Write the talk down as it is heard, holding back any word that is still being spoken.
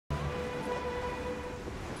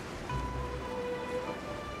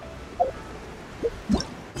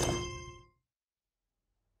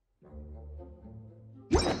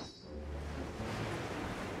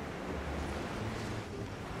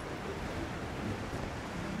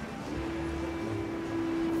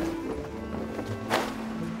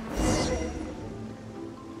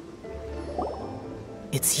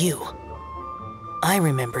It's you. I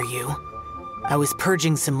remember you. I was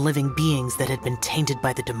purging some living beings that had been tainted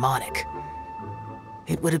by the demonic.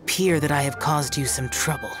 It would appear that I have caused you some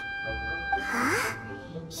trouble. Huh?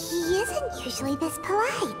 He isn't usually this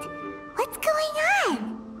polite. What's going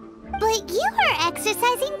on? But you are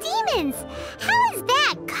exorcising demons! How is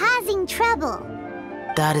that causing trouble?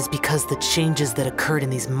 That is because the changes that occurred in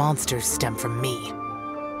these monsters stem from me.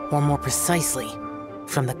 Or more precisely,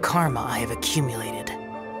 from the karma I have accumulated.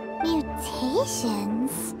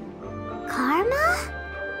 Mutations? Karma?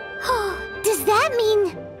 Does that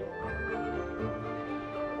mean...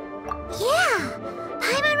 Yeah!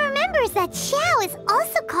 Paimon remembers that Xiao is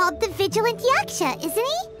also called the Vigilant Yaksha, isn't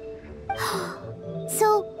he?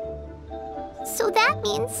 So that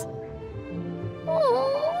means...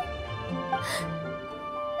 Oh...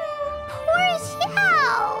 Poor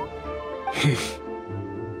Xiao!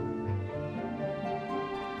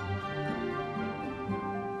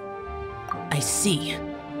 I see.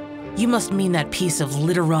 You must mean that piece of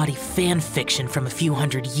literati fan fiction from a few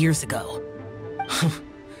hundred years ago.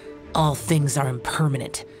 All things are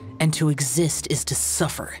impermanent, and to exist is to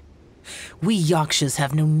suffer. We Yakshas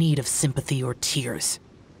have no need of sympathy or tears.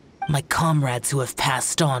 My comrades who have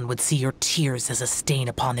passed on would see your tears as a stain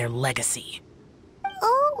upon their legacy.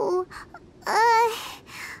 Oh, I'm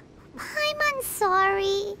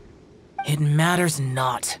sorry. It matters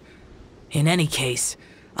not. In any case,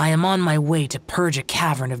 I am on my way to purge a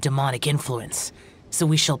cavern of demonic influence, so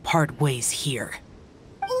we shall part ways here.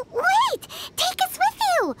 Wait! Take us with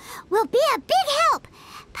you! We'll be a big help!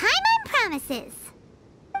 Paimon promises!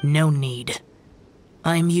 No need.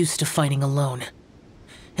 I am used to fighting alone.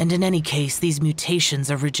 And in any case, these mutations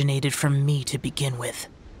originated from me to begin with.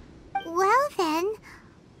 Well then...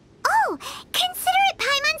 Oh! Consider it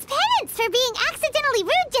Paimon's penance for being accidentally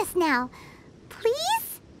rude just now!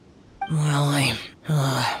 Please? Well,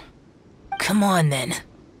 come on then.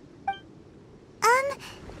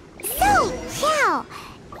 So, Xiao,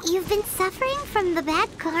 you've been suffering from the bad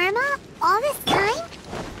karma all this time?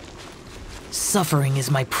 Suffering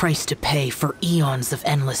is my price to pay for eons of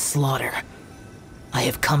endless slaughter. I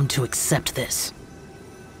have come to accept this.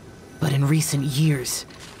 But in recent years,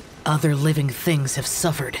 other living things have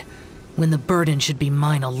suffered, when the burden should be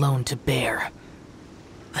mine alone to bear.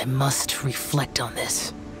 I must reflect on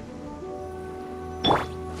this.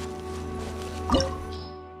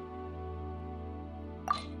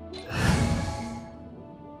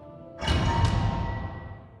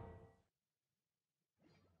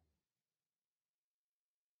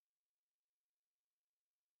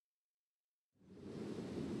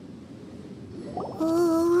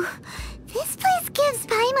 Oh, this place gives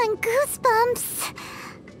Paimon goosebumps.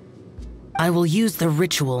 I will use the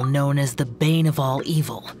ritual known as the Bane of All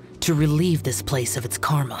Evil to relieve this place of its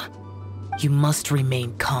karma. You must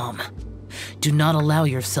remain calm. Do not allow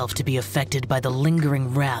yourself to be affected by the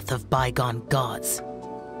lingering wrath of bygone gods.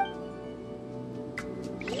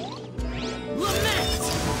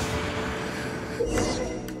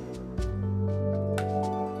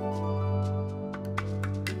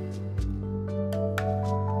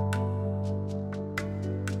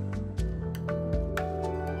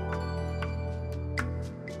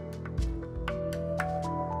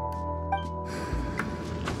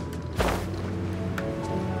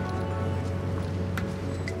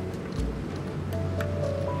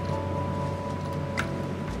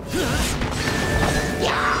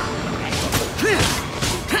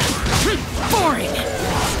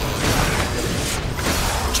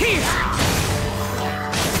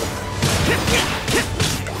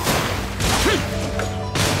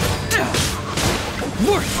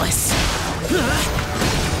 Worthless!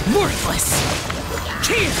 Worthless!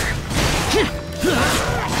 Cheer!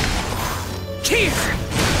 Cheer!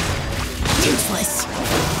 Useless!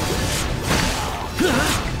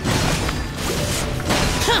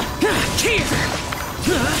 Cheer!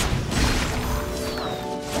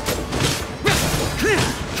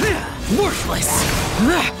 Worthless!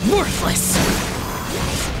 Worthless!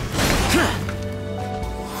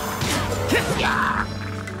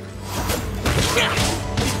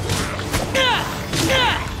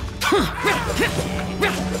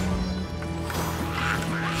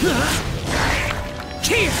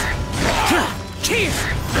 Cheer! Cheer!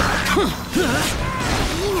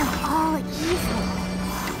 Bane of all evil.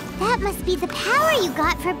 That must be the power you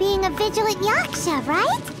got for being a vigilant Yaksha,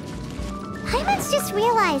 right? Paimon's just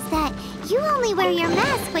realized that you only wear your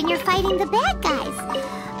mask when you're fighting the bad guys.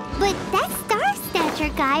 But that Star Snatcher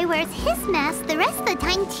guy wears his mask the rest of the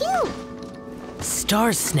time, too.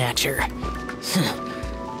 Star Snatcher?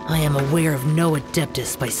 I am aware of no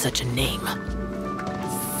Adeptus by such a name.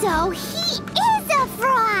 So he is a fraud!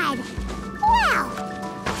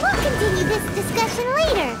 can continue this discussion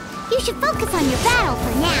later. You should focus on your battle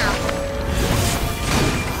for now.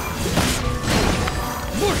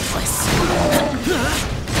 Worthless!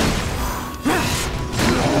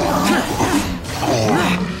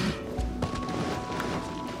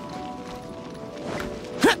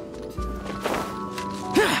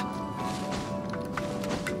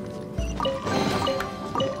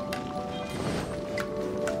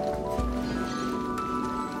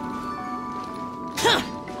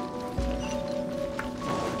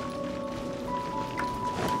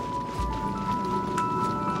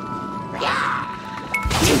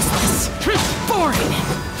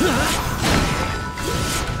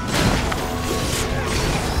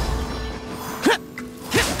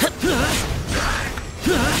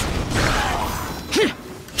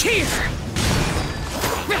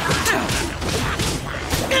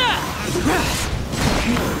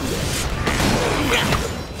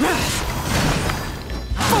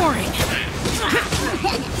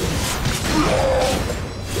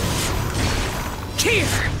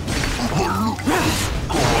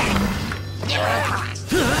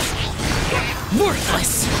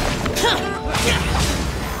 Worthless!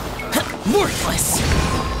 Worthless!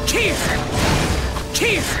 Cheer!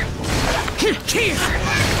 Cheer! Cheer!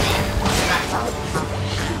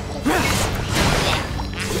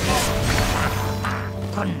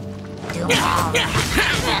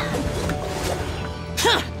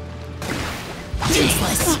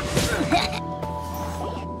 Useless!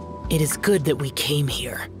 It is good that we came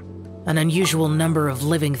here. An unusual number of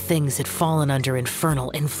living things had fallen under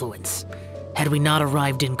infernal influence. Had we not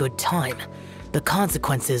arrived in good time, the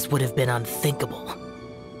consequences would have been unthinkable.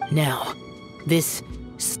 Now, this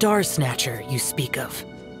Star Snatcher you speak of,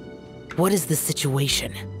 what is the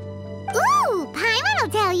situation? Ooh, Paimon will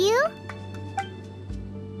tell you.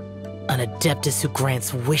 An Adeptus who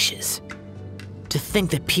grants wishes. To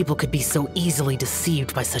think that people could be so easily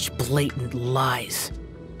deceived by such blatant lies.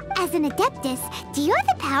 As an Adeptus, do you have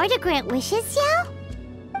the power to grant wishes, Xiao?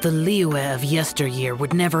 The Liyue of yesteryear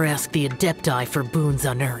would never ask the Adepti for boons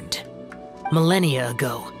unearned. Millennia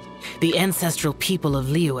ago, the ancestral people of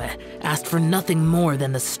Liyue asked for nothing more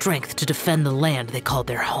than the strength to defend the land they called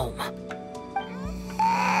their home. To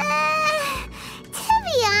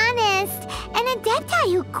be honest, an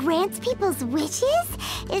Adepti who grants people's wishes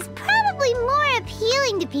is probably more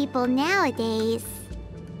appealing to people nowadays.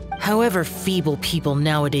 However feeble people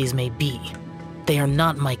nowadays may be, they are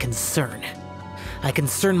not my concern. I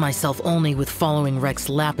concern myself only with following Rex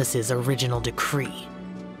Lapis's original decree.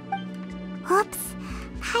 Oops.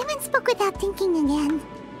 Paimon spoke without thinking again.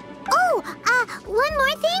 Oh, one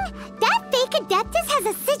more thing. That fake Adeptus has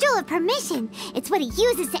a sigil of permission. It's what he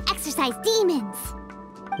uses to exorcise demons.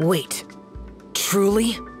 Wait.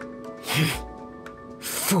 Truly?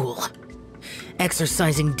 Fool.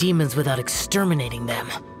 Exorcising demons without exterminating them.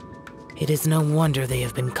 It is no wonder they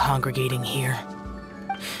have been congregating here.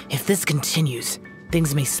 If this continues,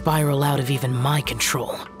 things may spiral out of even my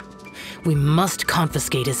control. We must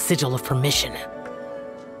confiscate his sigil of permission.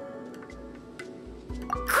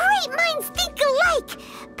 Great minds think alike!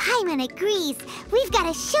 Paimon agrees. We've got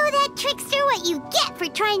to show that trickster what you get for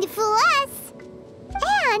trying to fool us.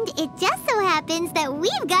 And it just so happens that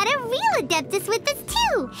we've got a real Adeptus with us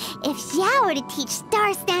too. If Xiao were to teach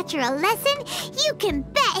Star Snatcher a lesson, you can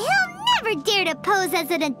bet he'll never dare to pose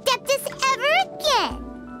as an Adeptus ever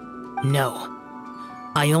again. No.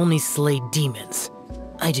 I only slay demons.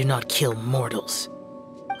 I do not kill mortals.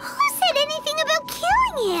 Who said anything about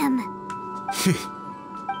killing him?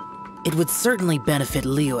 It would certainly benefit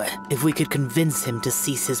Liyue if we could convince him to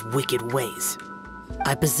cease his wicked ways.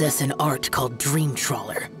 I possess an art called Dream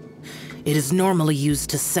Trawler. It is normally used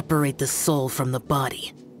to separate the soul from the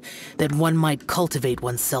body, that one might cultivate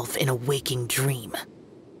oneself in a waking dream.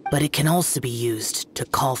 But it can also be used to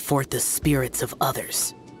call forth the spirits of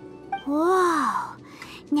others. Whoa.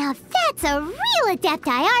 Now that's a real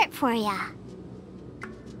Adepti art for ya.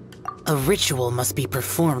 A ritual must be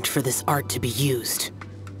performed for this art to be used.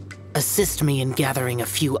 Assist me in gathering a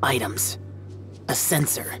few items. A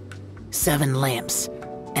censer, 7 lamps,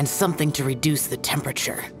 and something to reduce the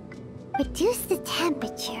temperature. Reduce the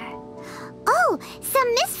temperature. Oh,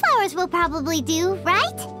 some mist flowers will probably do,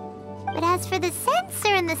 right? But as for the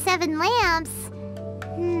censer and the 7 lamps...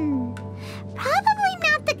 probably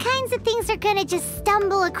not the kinds of things they're gonna just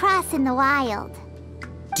stumble across in the wild.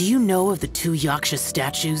 Do you know of the 2 Yaksha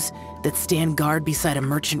statues that stand guard beside a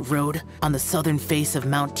merchant road on the southern face of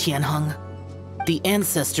Mount Tianheng? The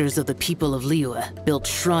ancestors of the people of Liyue built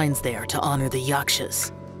shrines there to honor the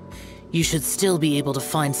Yakshas. You should still be able to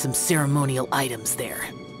find some ceremonial items there.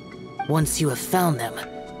 Once you have found them,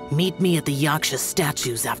 Meet me at the Yaksha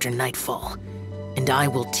statues after nightfall, and I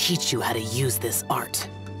will teach you how to use this art.